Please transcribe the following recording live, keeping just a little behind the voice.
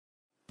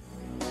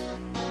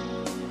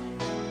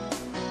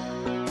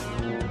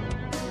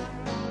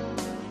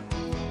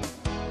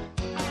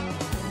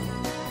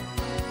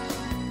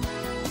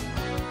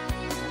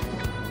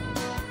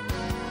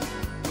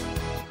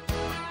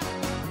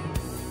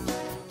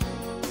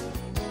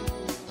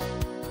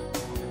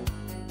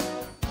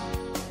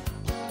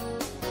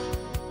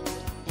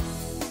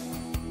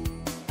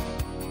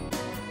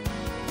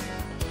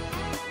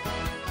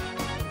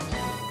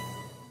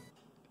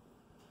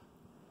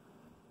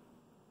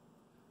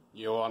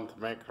You want to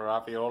make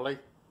ravioli?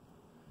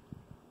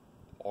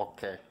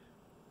 Okay.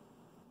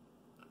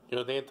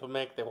 You need to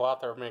make the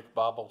water make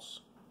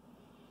bubbles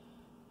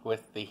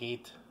with the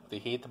heat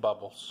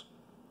bubbles.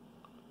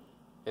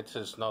 It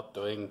is not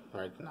doing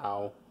right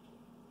now.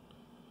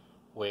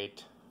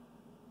 Wait.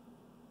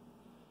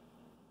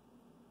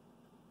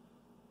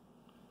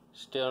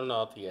 Still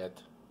not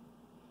yet.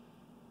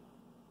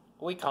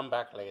 We come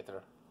back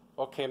later.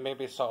 Okay,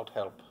 maybe salt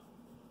help.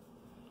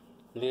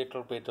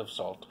 Little bit of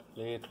salt.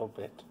 Little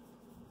bit.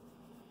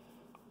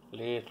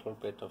 Little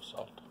bit of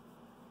salt.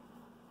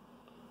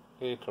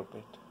 Little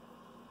bit.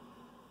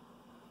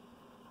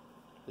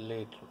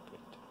 Little bit.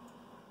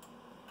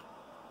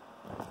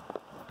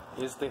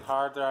 Is the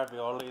hard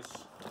raviolis?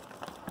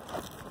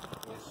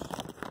 Is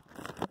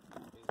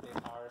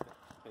the hard?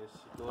 Is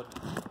good?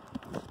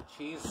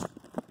 Cheese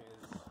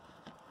is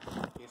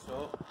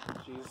queso.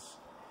 Cheese.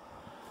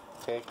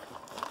 Take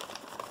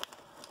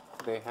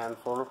the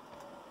handful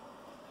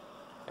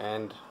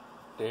and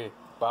the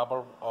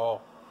bubble.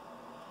 Oh,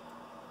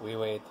 we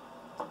wait.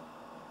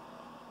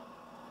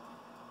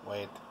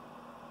 Wait.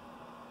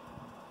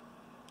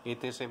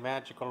 It is a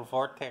magical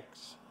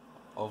vortex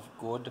of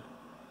good.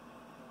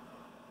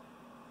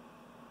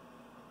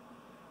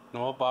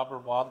 No bubble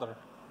water.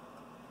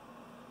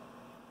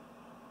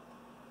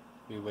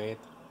 We wait.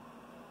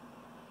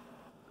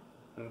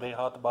 And the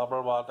hot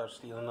bubble water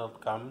still not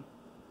come.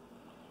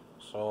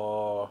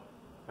 So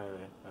I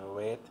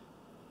wait.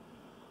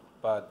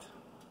 But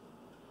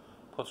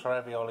put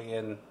ravioli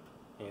in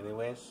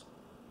anyways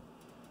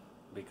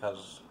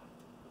because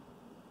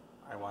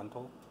I want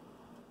to.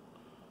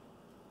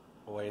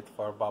 Wait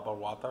for bubble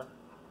water.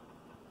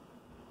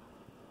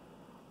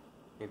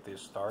 It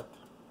is start.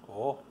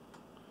 Oh,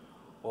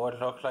 it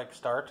looks like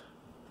start.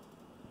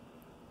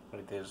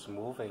 It is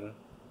moving.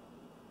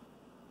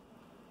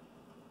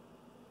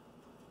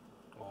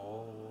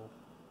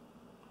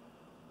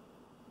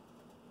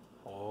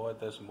 Oh,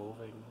 it is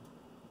moving.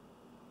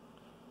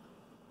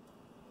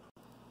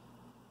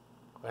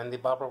 When the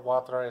bubble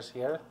water is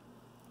here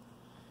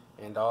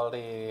and all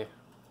the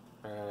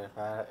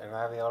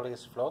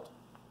raviolis float,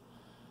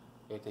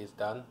 it is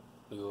done.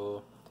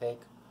 You take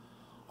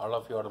all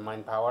of your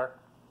mind power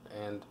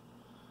and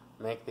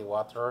make the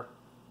water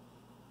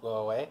go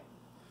away.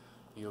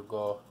 You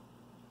go,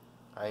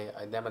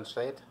 I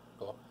demonstrate,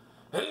 go,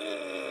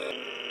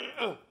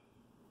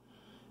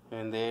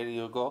 and there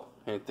you go.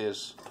 It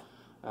is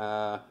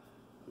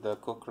the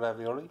cooked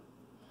ravioli.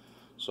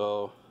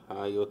 So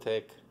you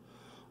take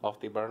off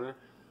the burner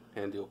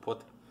and you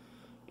put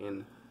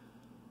in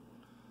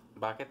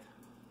bucket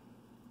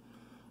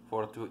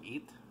for to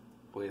eat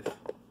with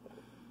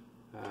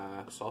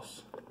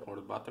sauce or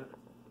butter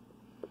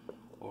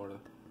or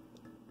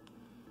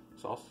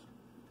sauce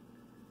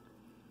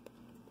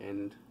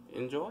and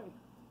enjoy.